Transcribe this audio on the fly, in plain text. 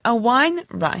A wine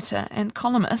writer and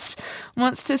columnist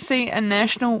wants to see a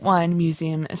national wine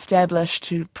museum established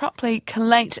to properly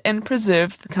collate and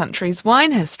preserve the country's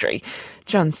wine history.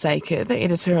 John Saker, the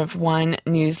editor of wine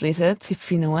newsletter Te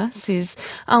Whenua, says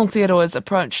Aotearoa's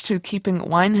approach to keeping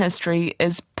wine history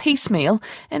is piecemeal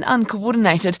and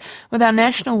uncoordinated, with our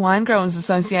National Winegrowers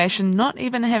Association not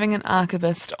even having an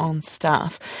archivist on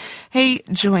staff. He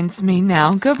joins me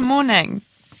now. Good morning.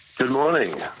 Good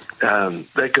morning.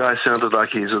 That guy sounded like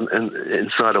he's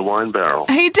inside a wine barrel.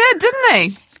 He did, didn't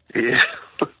he? Yeah.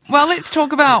 Well, let's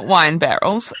talk about wine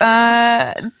barrels.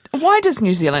 Why does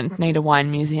New Zealand need a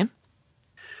wine museum?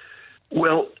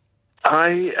 Well,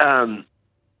 I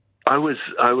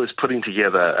was putting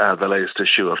together the latest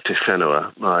issue of Te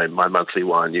Whenua, my monthly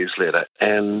wine newsletter,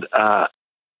 and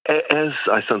as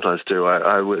I sometimes do,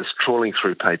 I was trawling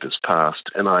through papers past,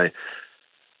 and I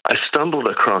stumbled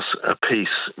across a piece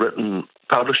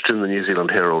published in the New Zealand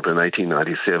Herald in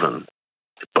 1897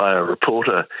 by a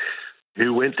reporter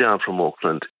who went down from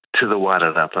Auckland to the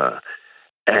Wairarapa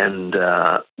and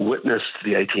witnessed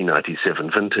the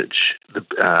 1897 vintage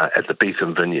at the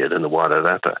Beetham Vineyard in the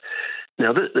Wairarapa.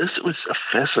 Now, this was a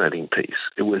fascinating piece.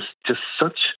 It was just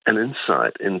such an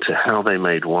insight into how they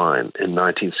made wine in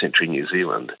 19th century New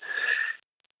Zealand.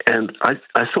 And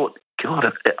I thought,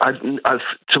 God,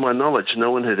 to my knowledge,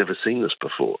 no one had ever seen this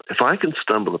before. If I can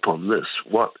stumble upon this,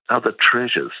 what other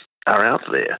treasures are out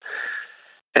there?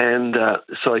 And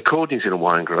so I called New Zealand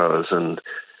Winegrowers and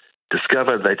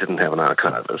discovered they didn't have an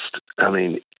archivist. I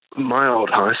mean, my old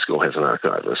high school has an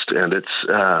archivist, and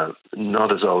it's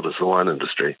not as old as the wine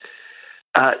industry.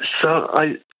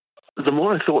 The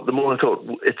more I thought,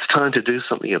 it's time to do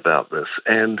something about this.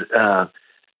 And a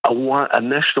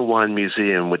national wine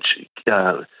museum, which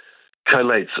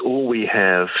collates all we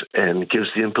have and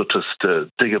gives the impetus to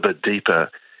dig a bit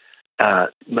deeper,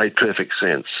 made perfect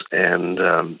sense. And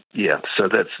so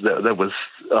that was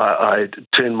I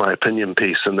turned my opinion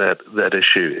piece in that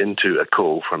issue into a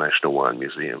call for a national wine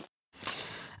museum.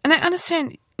 And I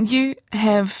understand you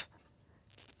have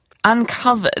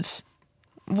uncovered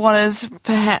what is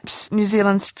perhaps New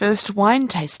Zealand's first wine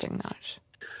tasting note.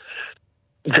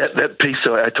 That piece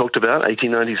I talked about,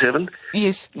 1897?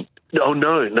 Yes. Oh,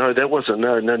 no, that wasn't.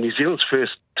 No, New Zealand's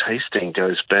first tasting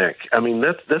goes back. I mean,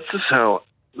 this is how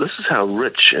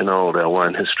rich and old our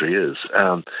wine history is.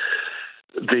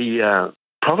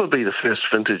 Probably the first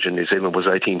vintage in New Zealand was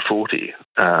 1840.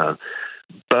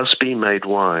 Busby made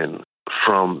wine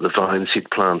from the vines he'd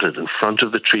planted in front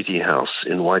of the Treaty House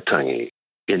in Waitangi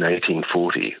in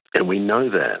 1840. And we know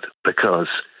that because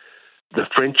the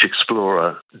French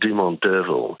explorer Dumont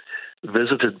d'Urville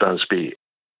visited Busby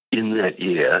in that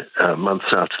year, months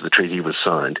after the treaty was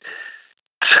signed,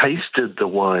 tasted the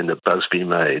wine that Busby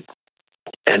made,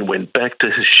 and went back to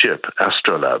his ship,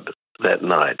 Astrolabe, that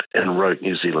night and wrote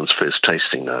New Zealand's first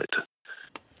tasting note.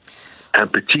 Un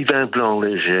petit vin blanc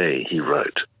léger, he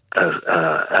wrote,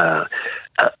 a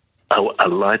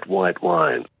light white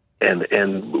wine, and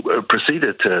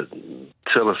proceeded to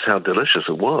tell us how delicious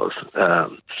it was.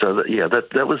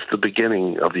 That was the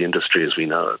beginning of the industry as we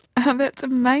know it. Oh, that's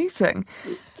amazing.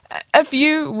 If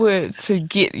you were to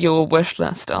get your wish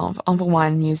list of a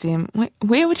wine museum,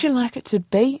 where would you like it to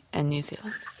be in New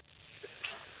Zealand?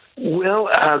 Well,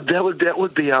 that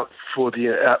would be up for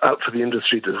the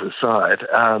industry to decide.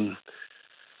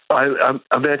 I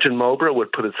imagine Marlborough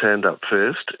would put its hand up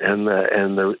first, and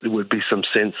there would be some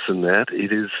sense in that.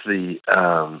 It is the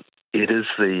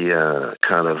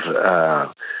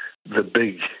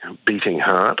big beating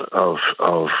heart of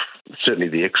certainly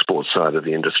the export side of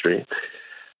the industry.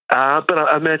 But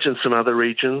I imagine some other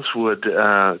regions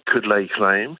could lay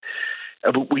claim.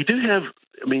 But we do have,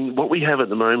 I mean, what we have at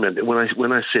the moment,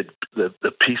 when I said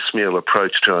the piecemeal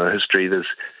approach to our history, there's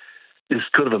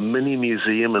kind of a mini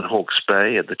museum in Hawke's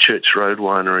Bay at the Church Road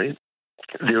Winery.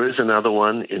 There is another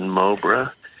one in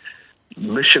Marlborough.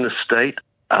 Mission Estate,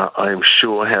 I am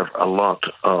sure, have a lot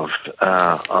of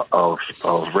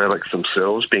relics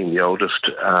themselves, being the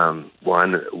oldest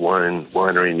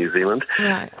winery in New Zealand.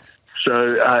 Right.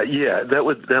 So that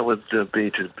would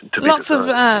be to lots be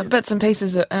of bits and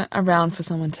pieces around for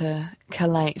someone to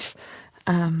collate.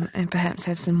 And perhaps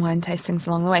have some wine tastings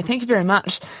along the way. Thank you very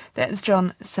much. That is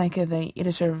John Saker, the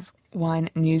editor of wine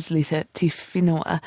newsletter Te Whenua.